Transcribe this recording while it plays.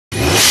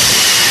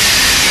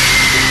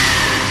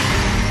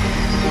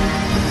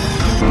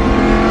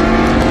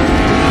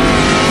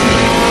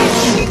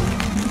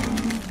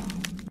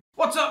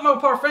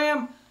up, Mopar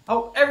fam? I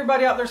hope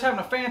everybody out there is having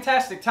a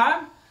fantastic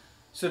time.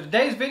 So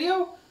today's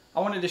video, I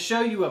wanted to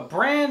show you a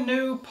brand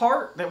new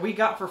part that we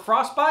got for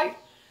Frostbite,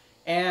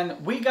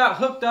 and we got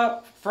hooked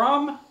up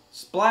from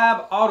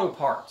SPELAB Auto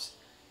Parts.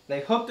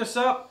 They hooked us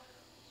up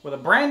with a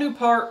brand new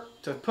part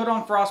to put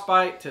on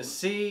Frostbite to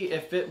see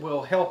if it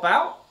will help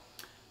out.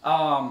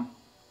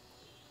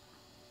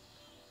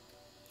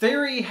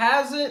 Theory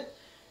has it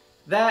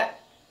that,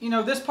 you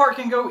know, this part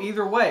can go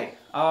either way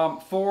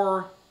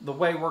for the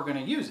way we're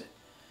going to use it.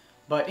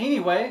 But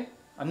anyway,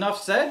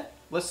 enough said,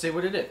 let's see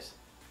what it is.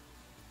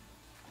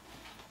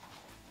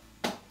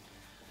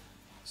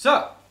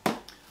 So,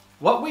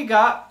 what we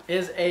got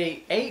is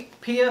a 8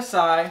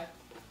 PSI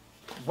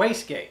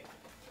wastegate.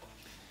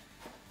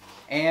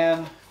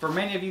 And for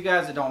many of you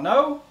guys that don't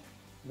know,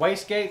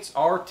 wastegates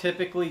are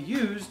typically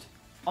used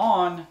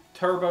on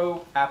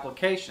turbo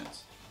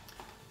applications.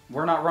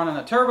 We're not running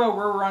a turbo,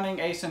 we're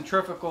running a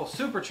centrifugal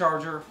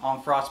supercharger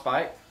on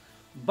Frostbite,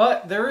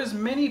 but there is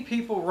many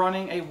people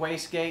running a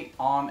wastegate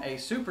on a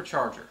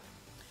supercharger.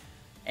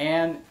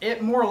 And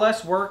it more or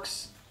less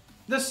works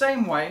the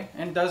same way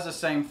and does the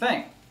same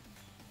thing.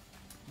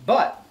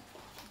 But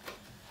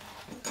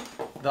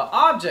the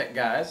object,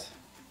 guys,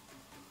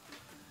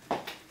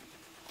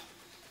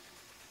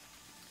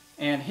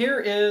 and here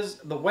is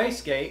the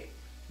wastegate.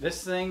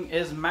 This thing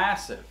is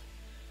massive.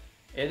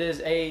 It is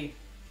a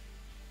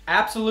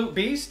absolute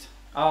beast.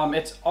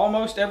 It's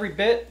almost every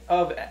bit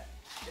of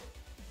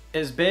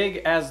as big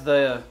as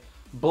the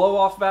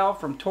blow-off valve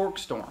from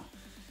TorqStorm.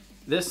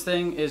 This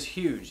thing is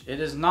huge. It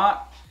is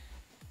not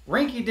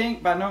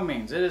rinky-dink by no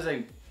means. It is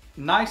a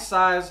nice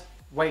size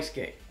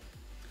wastegate.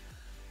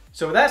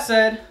 So with that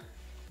said,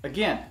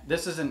 again,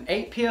 this is an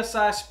 8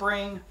 PSI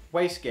spring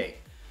wastegate.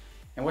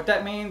 And what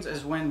that means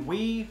is when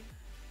we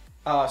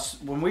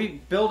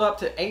build up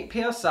to 8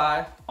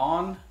 PSI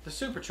on the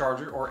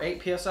supercharger, or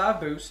 8 PSI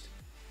boost,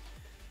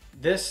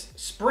 this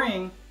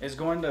spring is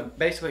going to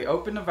basically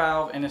open the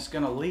valve and it's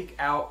going to leak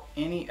out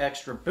any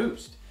extra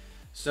boost.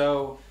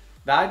 So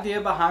the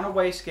idea behind a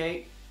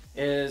wastegate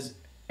is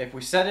if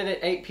we set it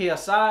at 8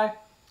 PSI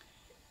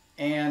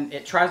and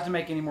it tries to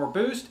make any more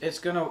boost, it's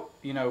going to,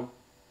 you know,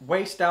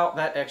 waste out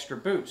that extra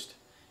boost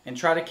and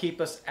try to keep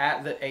us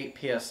at the 8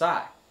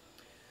 PSI.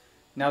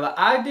 Now the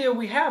idea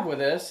we have with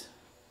this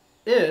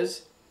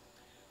is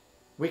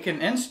we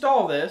can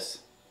install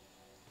this,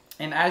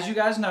 and as you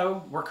guys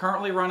know, we're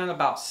currently running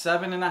about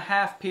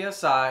 7.5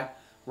 PSI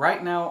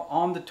right now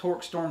on the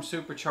TorqStorm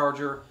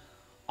supercharger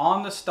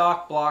on the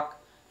stock block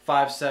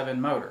 5.7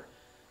 motor.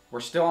 We're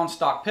still on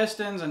stock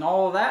pistons and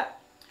all of that,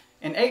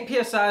 and 8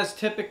 PSI is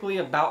typically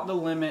about the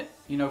limit,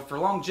 you know, for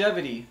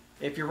longevity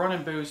if you're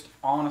running boost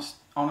on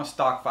a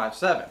stock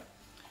 5.7.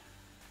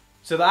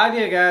 So the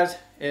idea, guys,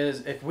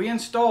 is if we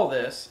install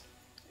this,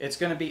 it's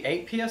going to be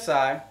 8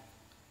 PSI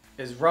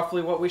is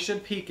roughly what we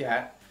should peak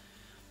at,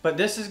 but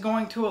this is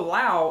going to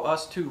allow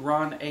us to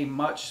run a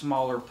much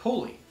smaller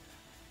pulley.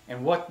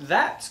 And what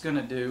that's going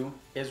to do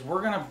is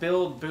we're going to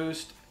build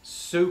boost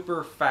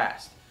super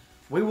fast.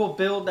 We will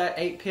build that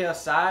 8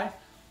 PSI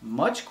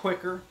much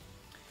quicker,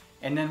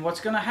 and then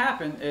what's going to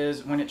happen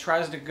is when it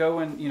tries to go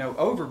and, you know,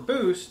 over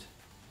boost,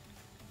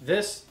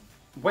 this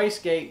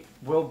wastegate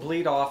will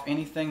bleed off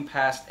anything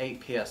past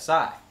 8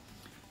 PSI.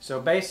 So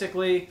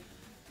basically,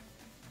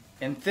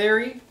 in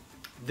theory,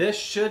 this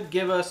should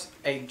give us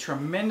a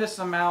tremendous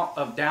amount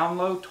of down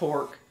low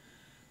torque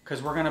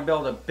because we're going to be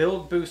able to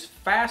build boost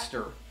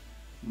faster,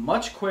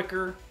 much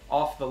quicker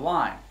off the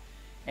line.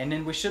 And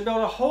then we should be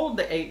able to hold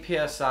the 8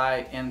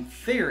 PSI in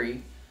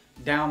theory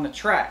down the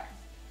track.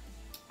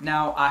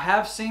 Now, I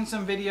have seen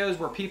some videos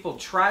where people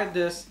tried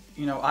this,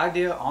 you know,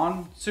 idea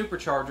on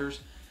superchargers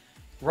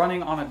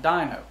running on a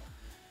dyno.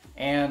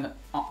 And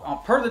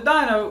per the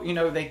dyno, you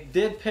know, they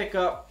did pick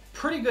up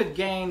pretty good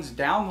gains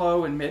down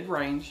low and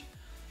mid-range,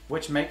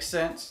 which makes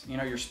sense. You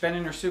know, you're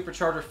spinning your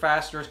supercharger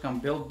faster, it's going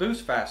to build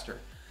boost faster.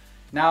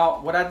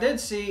 Now, what I did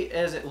see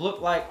is it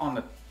looked like on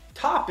the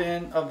top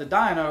end of the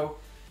dyno,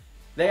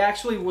 they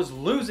actually was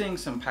losing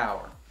some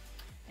power.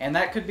 And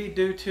that could be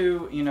due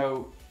to, you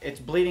know, it's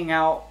bleeding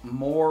out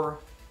more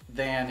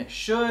than it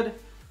should.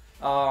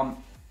 Not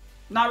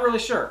really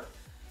sure.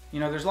 You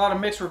know, there's a lot of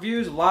mixed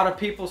reviews. A lot of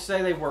people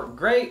say they work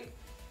great.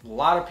 A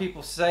lot of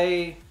people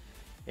say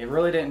it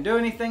really didn't do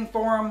anything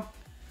for them.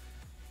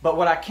 But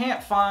what I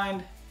can't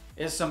find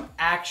is some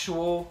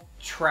actual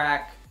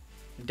track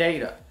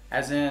data.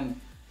 As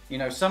in, you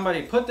know,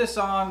 somebody put this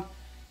on,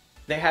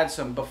 they had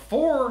some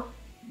before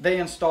they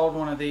installed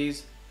one of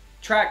these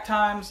track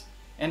times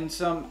and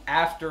some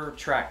after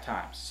track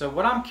times. So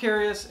what I'm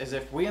curious is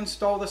if we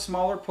install the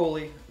smaller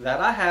pulley that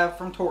I have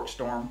from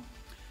TorqStorm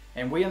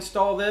and we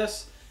install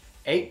this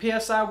 8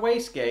 PSI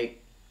wastegate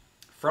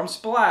from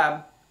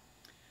SPELAB,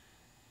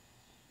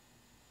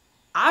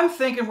 I'm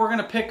thinking we're going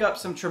to pick up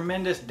some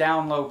tremendous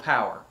down low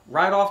power.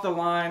 Right off the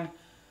line,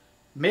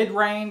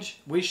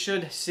 mid-range, we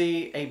should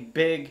see a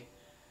big,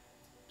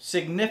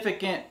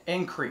 significant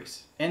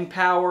increase in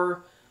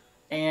power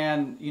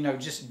and, you know,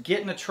 just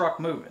getting the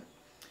truck moving.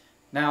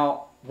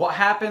 Now, what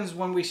happens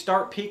when we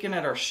start peaking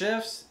at our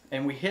shifts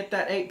and we hit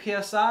that 8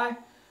 psi,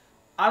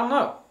 I don't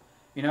know.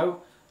 You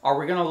know, are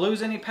we going to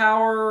lose any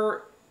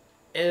power?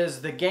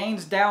 Is the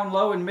gains down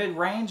low and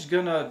mid-range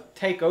going to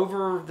take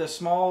over the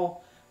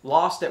small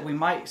loss that we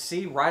might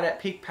see right at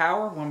peak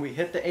power when we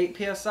hit the 8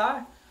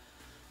 psi?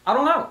 I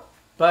don't know.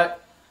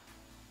 But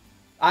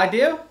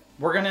idea,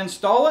 we're going to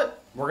install it.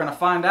 We're going to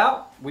find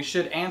out. We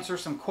should answer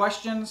some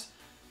questions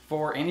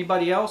for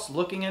anybody else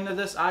looking into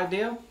this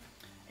idea.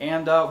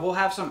 And we'll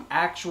have some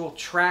actual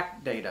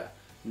track data,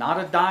 not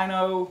a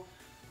dyno,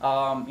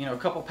 you know, a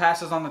couple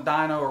passes on the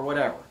dyno or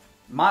whatever.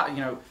 You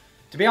know,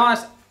 to be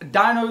honest,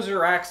 dynos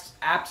are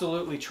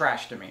absolutely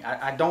trash to me.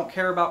 I don't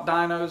care about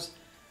dynos.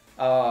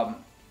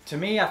 To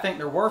me, I think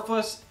they're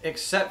worthless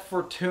except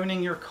for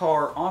tuning your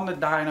car on the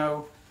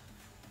dyno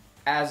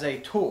as a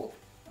tool.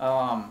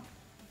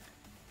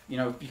 You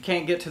know, if you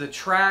can't get to the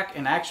track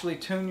and actually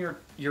tune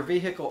your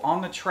vehicle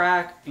on the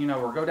track, you know,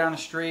 or go down the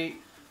street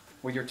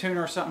with your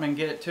tuner or something and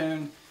get it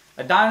tuned.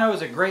 A dyno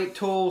is a great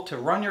tool to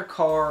run your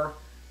car,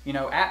 you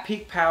know, at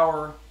peak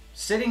power,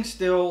 sitting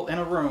still in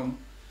a room,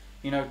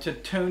 you know, to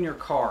tune your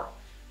car.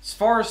 As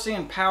far as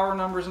seeing power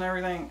numbers and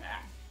everything,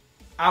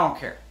 I don't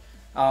care.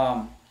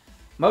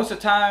 Most of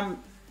the time,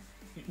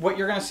 what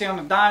you're going to see on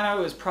the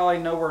dyno is probably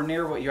nowhere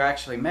near what you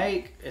actually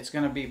make. It's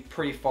going to be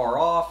pretty far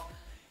off.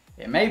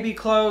 It may be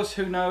close,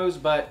 who knows,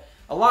 but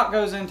a lot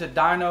goes into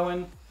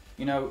dynoing.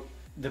 You know,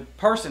 the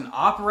person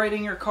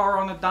operating your car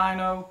on the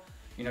dyno,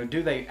 you know,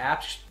 do they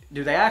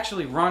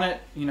actually run it,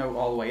 you know,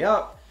 all the way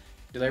up?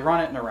 Do they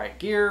run it in the right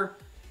gear?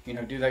 You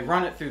know, do they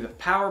run it through the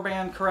power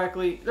band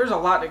correctly? There's a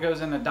lot that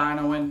goes into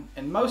dynoing,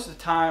 and most of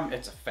the time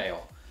it's a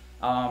fail.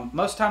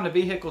 Most of the time the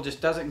vehicle just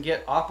doesn't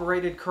get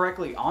operated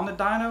correctly on the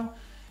dyno,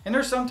 and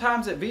there's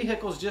sometimes that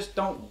vehicles just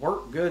don't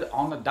work good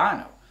on the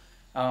dyno.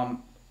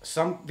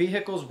 Some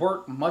vehicles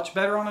work much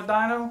better on a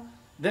dyno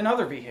than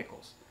other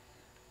vehicles.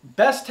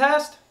 Best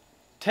test,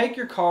 take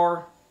your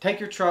car, take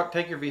your truck,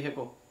 take your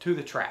vehicle to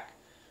the track.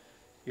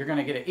 You're going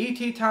to get an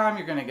ET time,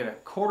 you're going to get a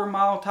quarter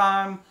mile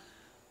time,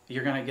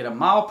 you're going to get a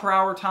mile per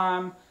hour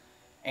time,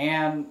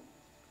 and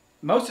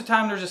most of the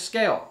time there's a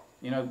scale.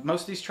 You know,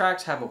 most of these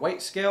tracks have a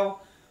weight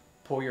scale.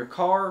 Pull your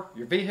car,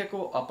 your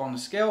vehicle up on the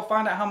scale,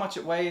 find out how much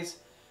it weighs,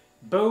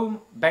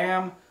 boom,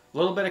 bam, a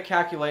little bit of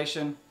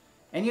calculation,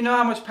 and you know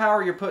how much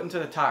power you're putting to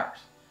the tires.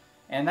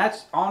 And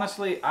that's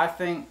honestly, I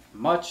think,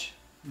 much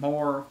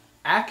more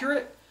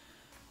accurate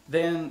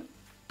than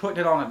putting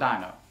it on a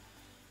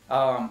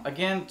dyno.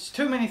 Again, it's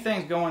too many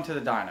things go into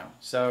the dyno.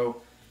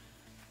 So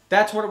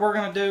that's what we're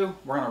going to do.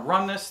 We're going to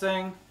run this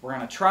thing. We're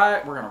going to try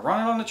it. We're going to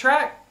run it on the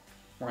track.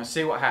 We're going to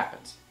see what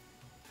happens.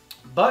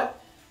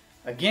 But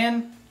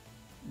again,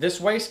 this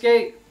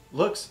wastegate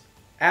looks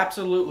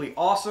absolutely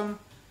awesome.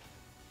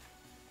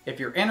 If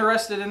you're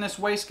interested in this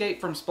wastegate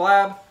from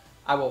SPELAB,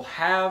 I will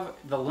have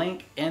the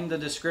link in the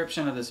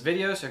description of this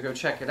video, so go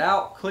check it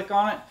out. Click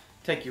on it,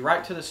 take you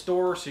right to the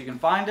store so you can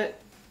find it.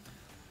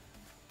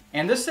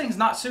 And this thing's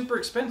not super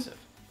expensive.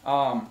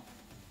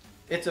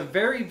 It's a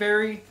very,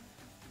 very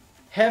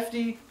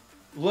hefty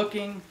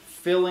looking,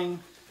 filling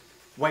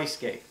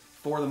wastegate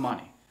for the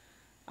money.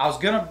 I was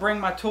gonna bring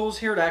my tools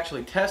here to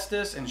actually test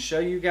this and show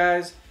you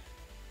guys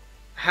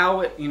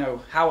how it,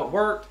 how it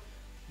worked,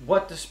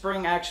 what the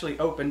spring actually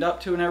opened up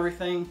to and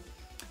everything.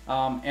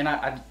 And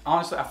I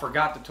honestly, I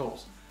forgot the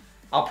tools.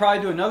 I'll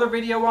probably do another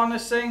video on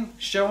this thing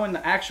showing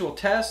the actual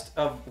test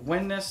of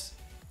when this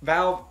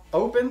valve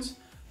opens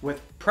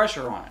with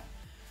pressure on it.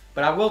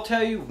 But I will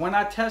tell you, when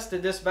I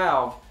tested this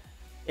valve,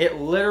 it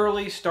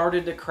literally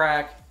started to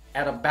crack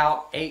at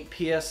about 8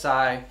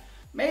 psi,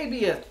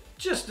 maybe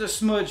just a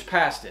smudge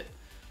past it.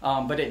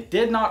 But it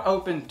did not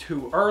open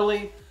too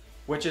early,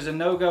 which is a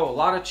no-go. A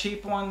lot of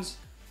cheap ones,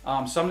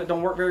 some that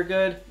don't work very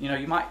good,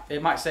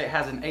 it might say it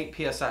has an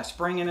 8 psi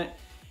spring in it,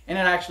 and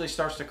it actually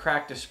starts to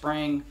crack the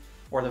spring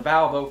or the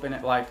valve open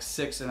at like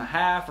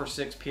 6.5 or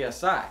 6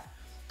 psi.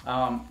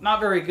 Not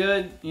very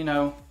good,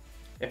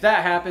 if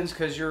that happens,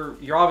 because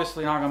you're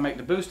obviously not going to make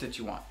the boost that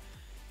you want.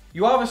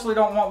 You obviously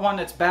don't want one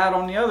that's bad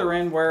on the other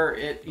end, where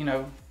it,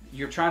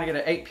 you're trying to get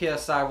an 8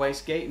 psi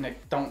wastegate and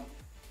it don't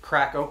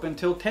crack open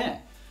till 10.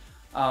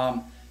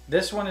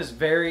 This one is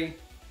very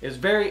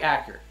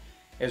accurate.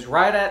 It's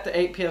right at the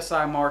 8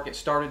 psi mark. It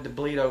started to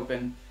bleed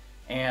open,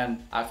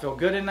 and I feel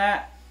good in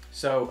that.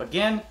 So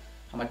again,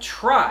 I'm gonna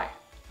try.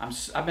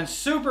 I've been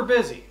super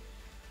busy.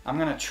 I'm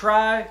gonna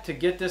try to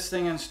get this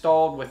thing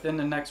installed within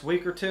the next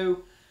week or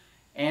two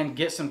and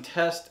get some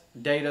test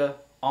data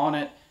on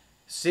it,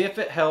 see if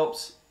it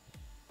helps,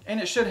 and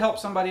it should help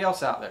somebody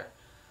else out there.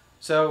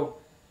 So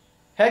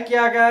heck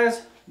yeah,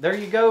 guys, there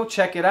you go,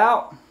 check it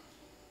out.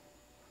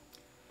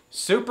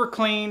 Super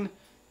clean,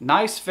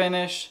 nice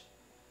finish.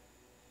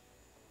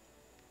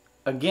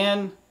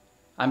 Again,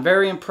 I'm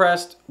very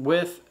impressed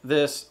with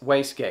this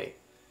wastegate.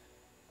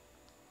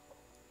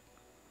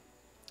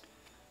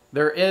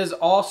 There is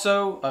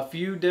also a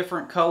few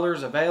different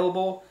colors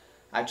available.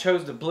 I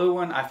chose the blue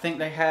one. I think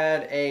they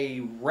had a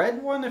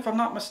red one, if I'm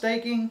not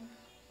mistaken.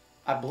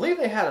 I believe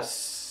they had a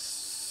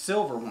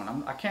silver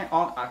one.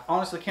 I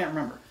honestly can't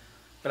remember.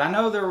 But I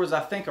know there was, I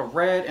think, a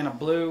red and a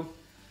blue.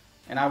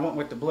 and I went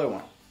with the blue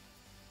one.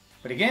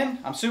 But again,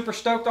 I'm super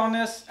stoked on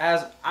this,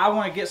 as I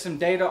want to get some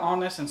data on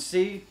this and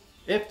see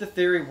if the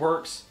theory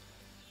works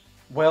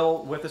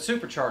well with a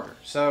supercharger.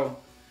 So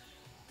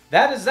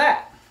that is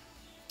that.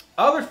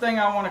 Other thing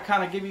I want to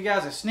kind of give you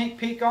guys a sneak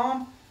peek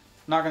on,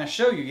 not going to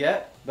show you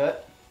yet,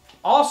 but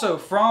also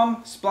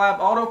from SPELAB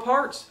Auto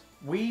Parts,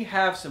 we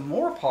have some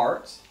more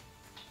parts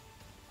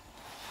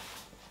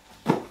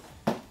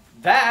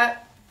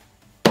that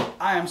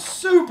I am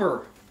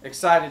super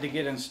excited to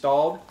get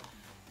installed.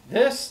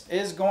 This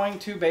is going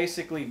to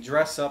basically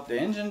dress up the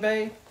engine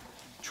bay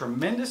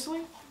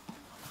tremendously.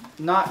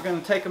 Not going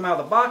to take them out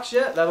of the box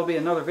yet. That'll be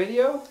another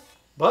video,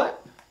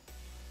 but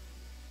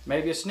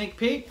maybe a sneak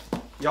peek.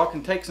 Y'all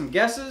can take some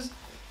guesses,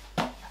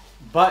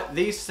 but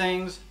these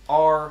things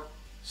are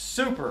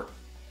super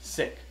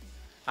sick.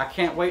 I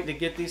can't wait to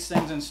get these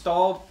things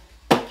installed.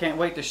 Can't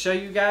wait to show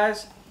you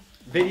guys.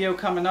 Video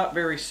coming up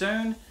very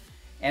soon.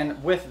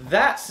 And with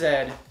that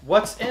said,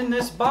 what's in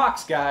this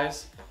box,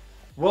 guys,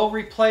 will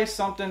replace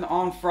something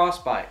on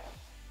Frostbite.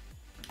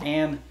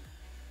 And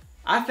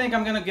I think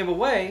I'm going to give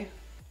away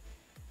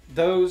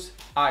those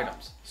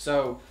items.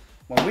 So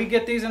when we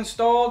get these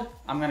installed,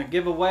 I'm going to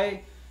give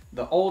away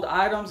the old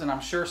items, and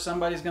I'm sure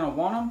somebody's going to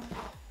want them,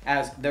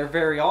 as they're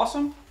very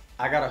awesome.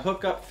 I got a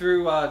hookup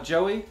through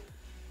Joey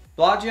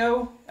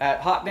Blagio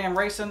at Hot Damn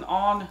Racing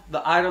on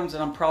the items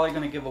that I'm probably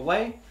going to give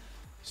away.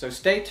 So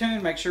stay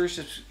tuned. Make sure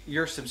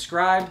you're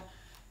subscribed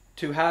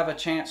to have a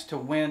chance to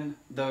win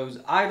those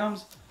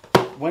items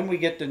when we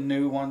get the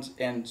new ones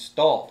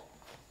installed.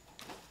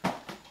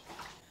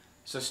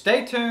 So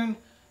stay tuned.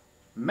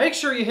 Make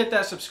sure you hit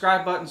that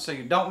subscribe button so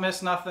you don't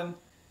miss nothing.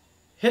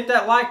 Hit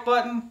that like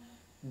button.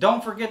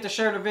 Don't forget to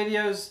share the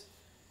videos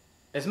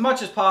as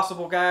much as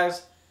possible,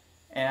 guys.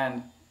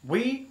 And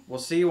we will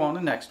see you on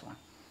the next one.